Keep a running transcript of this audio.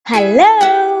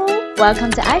Hello!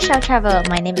 Welcome to I Shall Travel.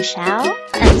 My name is Shao,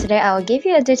 and today I will give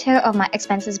you a detail of my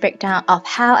expenses breakdown of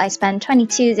how I spent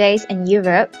 22 days in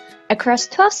Europe across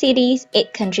 12 cities,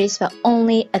 8 countries for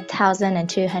only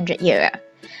 €1,200.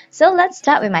 So let's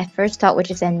start with my first stop,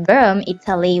 which is in Rome,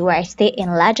 Italy, where I stayed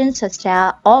in Legends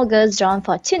Hostel, all girls dorm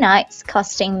for 2 nights,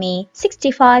 costing me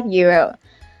 €65.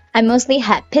 I mostly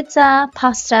had pizza,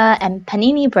 pasta, and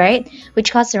panini bread,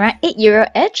 which cost around €8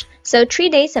 each, so 3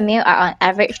 days a meal are on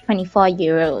average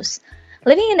 €24.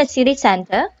 Living in the city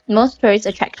center, most tourist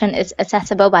attraction is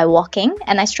accessible by walking,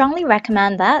 and I strongly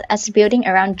recommend that as the building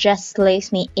around just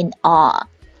leaves me in awe.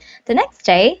 The next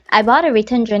day, I bought a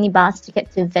return journey bus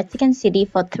ticket to Vatican City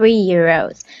for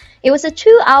 €3. It was a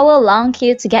 2-hour long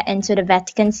queue to get into the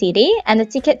Vatican City, and the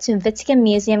ticket to Vatican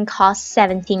Museum cost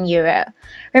 €17.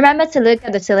 Remember to look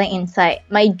at the ceiling inside.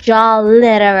 My jaw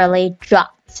literally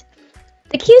dropped.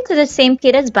 The queue to the St.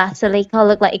 Peter's Basilica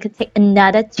looked like it could take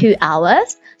another 2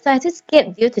 hours, so I had to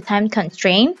skip due to time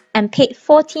constraint and paid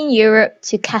 €14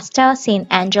 to Castel St.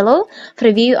 Angelo for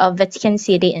the view of Vatican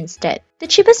City instead. The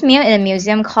cheapest meal in the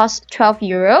museum cost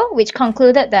 €12, which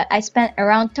concluded that I spent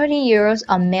around €30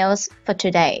 on meals for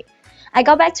today. I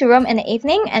got back to Rome in the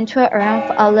evening and toured around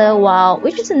for a little while,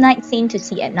 which was a night scene to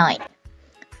see at night.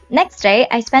 Next day,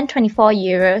 I spent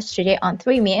 €24 today on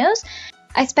 3 meals.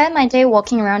 I spent my day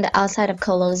walking around the outside of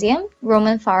Colosseum,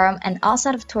 Roman Forum, and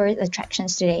outside of tourist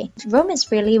attractions today. Rome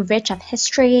is really rich of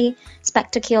history,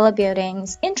 spectacular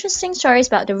buildings, interesting stories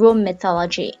about the Rome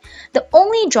mythology. The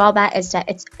only drawback is that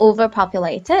it's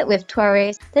overpopulated with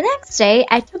tourists. The next day,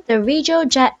 I took the Regio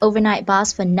Jet overnight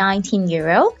bus for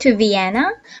 €19 to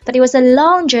Vienna, but it was a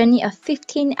long journey of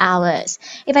 15 hours.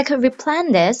 If I could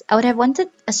replan this, I would have wanted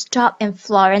a stop in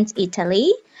Florence,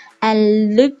 Italy,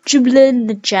 and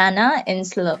Ljubljana in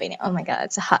Slovenia. Oh my god,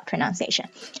 it's a hard pronunciation.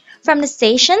 From the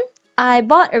station, I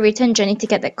bought a return journey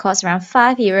ticket that cost around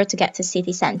 €5 to get to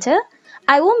city center.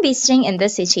 I won't be staying in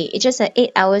this city, it's just an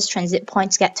 8 hours transit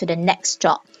point to get to the next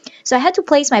stop. So I had to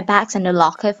place my bags in the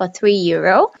locker for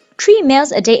 €3. 3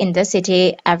 meals a day in this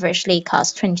city averagely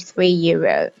cost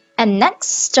 €23. And next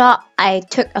stop, I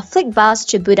took a flick bus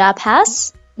to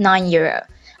Budapest, €9.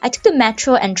 I took the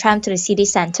metro and tram to the city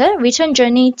center. Return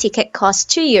journey ticket cost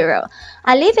 €2.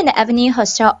 I live in the Avenue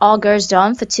Hostel All Girls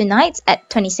Dorm for 2 nights at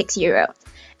 €26.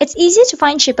 It's easy to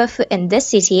find cheaper food in this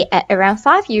city at around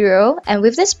 €5, and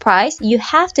with this price, you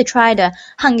have to try the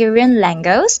Hungarian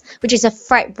langos, which is a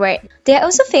fried bread. They are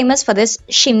also famous for this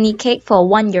chimney cake for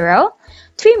 €1.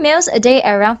 3 meals a day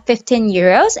are around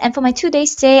 €15, and for my 2-day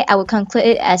stay, I will conclude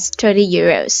it as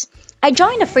 €30. I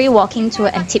joined a free walking tour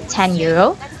and tipped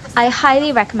 €10. I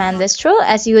highly recommend this tour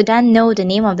as you will then know the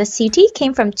name of the city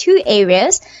came from 2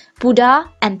 areas, Buda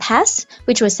and Pest,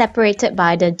 which were separated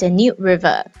by the Danube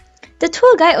River. The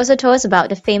tour guide also told us about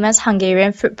the famous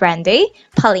Hungarian fruit brandy,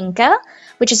 Palinka,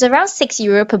 which is around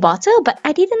 €6 per bottle, but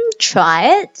I didn't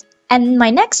try it. And my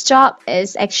next stop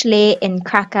is actually in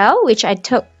Krakow, which I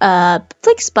took a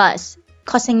Flixbus,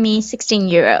 costing me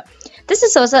 €16. This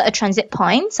is also a transit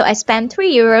point, so I spent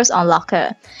 €3 on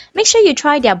locker. Make sure you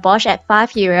try their borscht at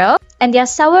 €5 and their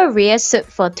sour rear soup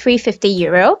for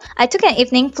 €350. I took an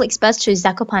evening Flixbus to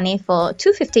Zakopane for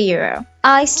 €250.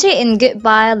 I stayed in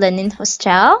Goodbye Lenin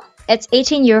Hostel. It's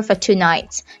 €18 for 2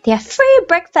 nights. They have free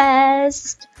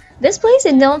breakfast. This place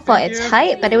is known for its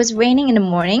height, but it was raining in the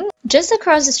morning. Just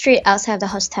across the street outside of the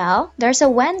hostel, there's a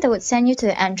van that would send you to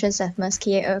the entrance of Mosque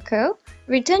Oko.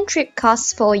 Return trip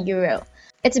costs €4.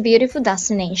 It's a beautiful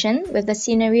destination with the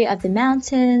scenery of the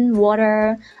mountain,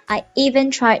 water. I even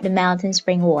tried the mountain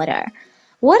spring water.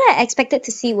 What I expected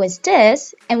to see was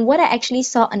this, and what I actually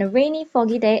saw on a rainy,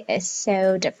 foggy day is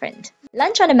so different.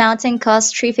 Lunch on the mountain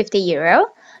costs €350.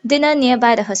 Dinner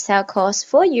nearby the hostel costs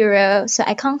 €4, so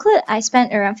I conclude I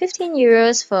spent around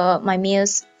 €15 for my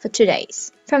meals for 2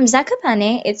 days. From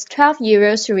Zakopane, it's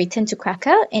 €12 to return to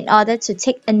Krakow in order to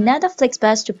take another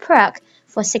Flixbus to Prague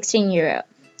for €16.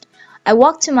 I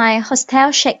walked to my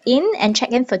hostel check-in and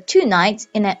check-in for 2 nights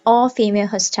in an all-female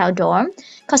hostel dorm,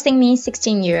 costing me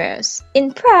 €16.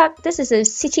 In Prague, this is a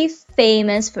city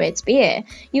famous for its beer.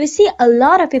 You will see a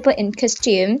lot of people in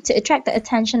costume to attract the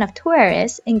attention of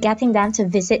tourists in getting them to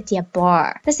visit their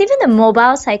bar. There's even a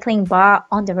mobile cycling bar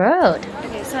on the road.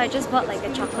 Okay, so I just bought like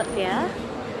a chocolate beer,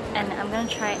 and I'm gonna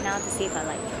try it now to see if I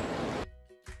like it.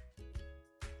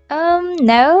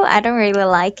 No, I don't really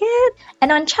like it.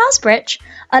 And on Charles Bridge,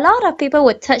 a lot of people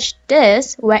would touch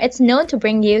this where it's known to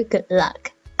bring you good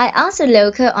luck. I asked a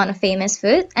local on a famous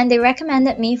food and they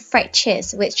recommended me fried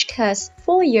cheese, which costs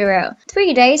 €4.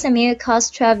 3 days a meal costs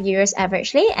 €12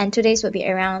 averagely, and 2 days would be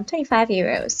around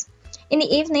 €25. In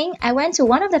the evening, I went to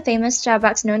one of the famous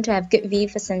Starbucks known to have good view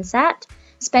for sunset,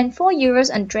 spend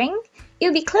 €4 on drink.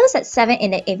 It'll be closed at 7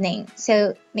 in the evening,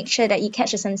 so make sure that you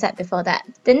catch the sunset before that.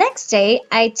 The next day,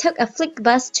 I took a flick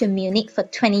bus to Munich for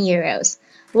 €20.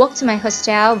 Walked to my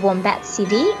hostel, Wombat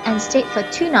City, and stayed for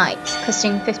 2 nights,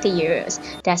 costing €50.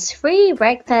 That's free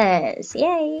breakfast!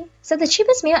 Yay! So the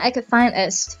cheapest meal I could find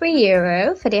is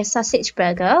 €3 for their sausage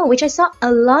burger, which I saw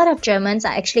a lot of Germans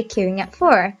are actually queuing up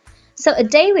for. So a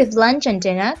day with lunch and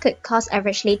dinner could cost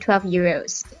averagely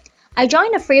 €12. I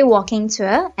joined a free walking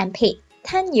tour and paid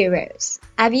 €10.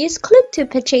 I've used Klook to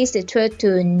purchase the tour to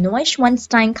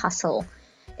Neuschwanstein Castle.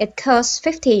 It costs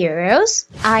 €50.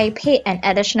 I paid an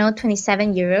additional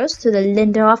 €27 to the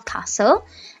Lindorf Castle,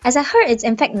 as I heard it's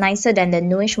in fact nicer than the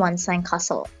Neuschwanstein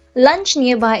Castle. Lunch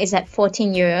nearby is at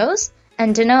 €14,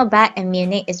 and dinner back in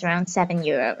Munich is around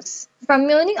 €7. From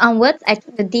Munich onwards, I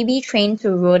took the DB train to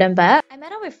Rodenburg. I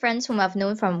met up with friends whom I've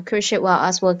known from cruise ship while I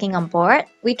was working on board.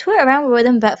 We toured around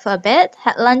Rodenburg for a bit,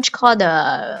 had lunch called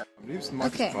the...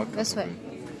 Okay, this way.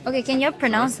 Okay, can you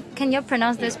pronounce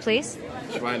this please?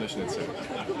 Schweineschnitzel.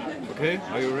 Okay,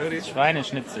 are you ready?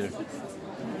 Schweineschnitzel.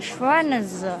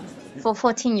 Schweineschnitzel. For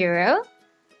 €14.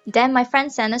 Then my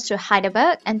friend sent us to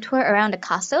Heidelberg and toured around the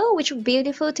castle, which was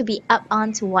beautiful to be up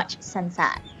on to watch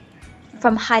sunset.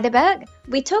 From Heidelberg,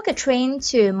 we took a train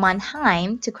to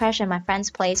Mannheim to crash at my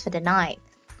friend's place for the night.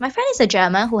 My friend is a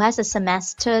German who has a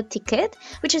semester ticket,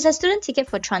 which is a student ticket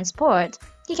for transport.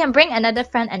 He can bring another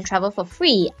friend and travel for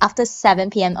free after 7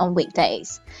 PM on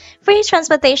weekdays. Free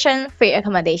transportation, free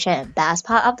accommodation, best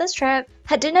part of this trip.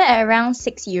 Had dinner at around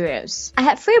 €6. I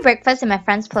had free breakfast in my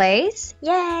friend's place.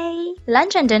 Yay!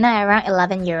 Lunch and dinner at around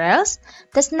 €11.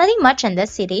 There's nothing much in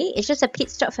this city, it's just a pit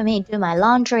stop for me to do my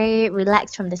laundry,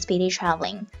 relax from the speedy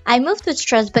traveling. I moved to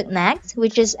Strasbourg next,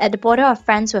 which is at the border of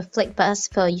France with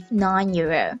Flixbus for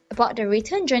 €9. I bought the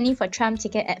return journey for tram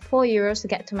ticket at €4 to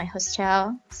get to my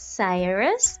hostel,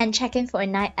 Cyrus, and check in for a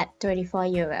night at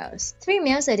 €34. 3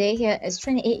 meals a day here is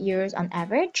 €28 on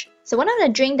average. So one of the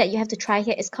drinks that you have to try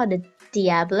here is called the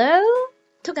Diablo.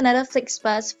 Took another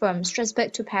Flixbus from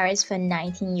Strasbourg to Paris for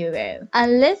 €19. I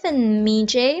live in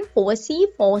Mije, Forcy,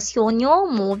 Forciono,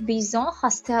 Morbizon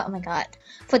Hostel, oh my god,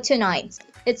 for 2 nights.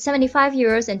 It's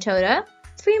 €75 in total.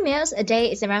 3 meals a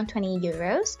day is around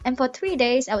 €20, and for 3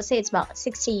 days I would say it's about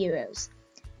 €60.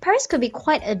 Paris could be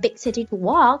quite a big city to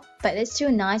walk, but it's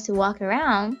still nice to walk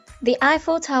around. The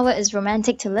Eiffel Tower is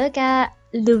romantic to look at,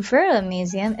 Louvre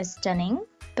Museum is stunning,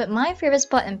 but my favorite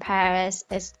spot in Paris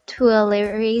is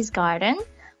Tuileries Garden,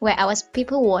 where I was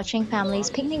people watching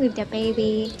families picnic with their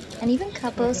baby, and even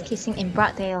couples kissing in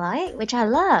broad daylight, which I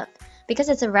love, because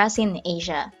it's a rare scene in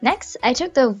Asia. Next, I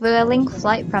took the Vueling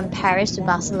flight from Paris to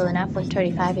Barcelona for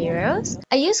 €35.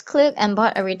 I used Klook and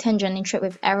bought a return journey trip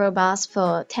with Aerobus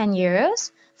for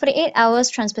 €10. 48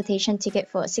 hours transportation ticket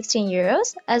for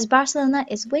 €16, as Barcelona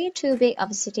is way too big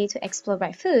of a city to explore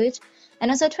by foot,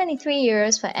 and also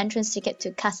 €23 for entrance ticket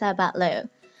to Casa Batlló.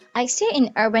 I stayed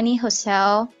in Urbani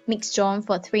Hotel Mixed Dorm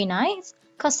for 3 nights,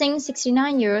 costing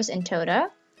 €69 in total.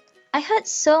 I heard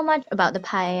so much about the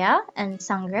paella and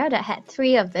sangria that I had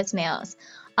 3 of these meals.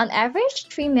 On average,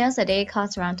 3 meals a day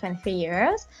cost around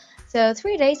 €23, so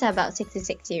 3 days are about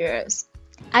 €66.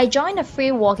 I joined a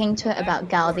free walking tour about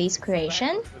Gaudi's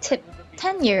creation, tip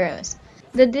 €10.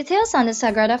 The details on the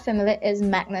Sagrada Familia is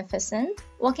magnificent.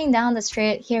 Walking down the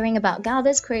street, hearing about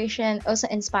Gaudi's creation also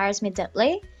inspires me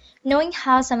deeply, knowing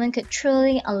how someone could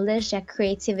truly unleash their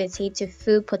creativity to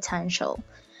full potential.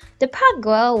 The park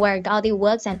well where Gaudi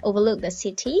works and overlook the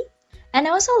city, and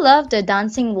I also love the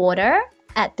dancing water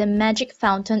at the magic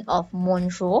fountain of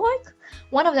Montjuic,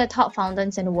 one of the top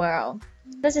fountains in the world.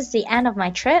 This is the end of my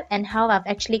trip and how I've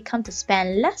actually come to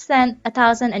spend less than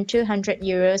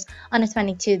 €1,200 on a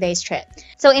 22 days trip.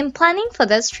 So in planning for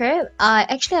this trip, I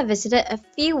actually have visited a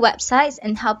few websites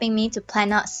in helping me to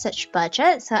plan out such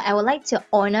budget. So I would like to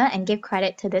honor and give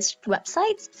credit to these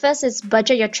websites. First is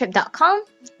budgetyourtrip.com,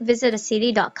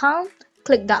 visitacity.com,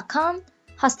 Klook.com,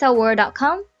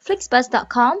 hostelworld.com,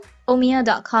 flixbus.com,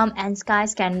 omeo.com, and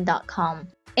skyscanner.com.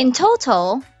 In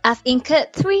total, I've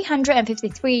incurred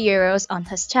 €353 on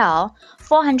hostel,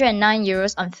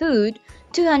 €409 on food,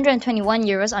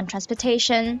 €221 on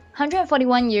transportation,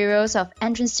 €141 of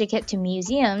entrance ticket to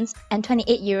museums, and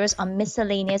 €28 on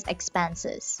miscellaneous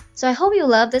expenses. So I hope you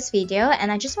love this video,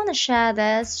 and I just want to share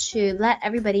this to let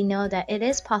everybody know that it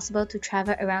is possible to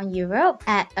travel around Europe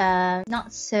at a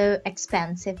not so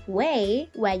expensive way,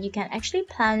 where you can actually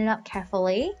plan it out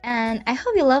carefully. And I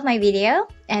hope you love my video,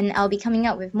 and I'll be coming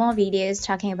up with more videos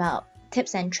talking about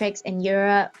tips and tricks in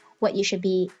Europe, what you should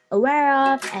be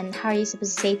aware of, and how you're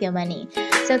supposed to save your money.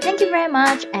 So thank you very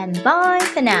much, and bye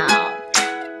for now.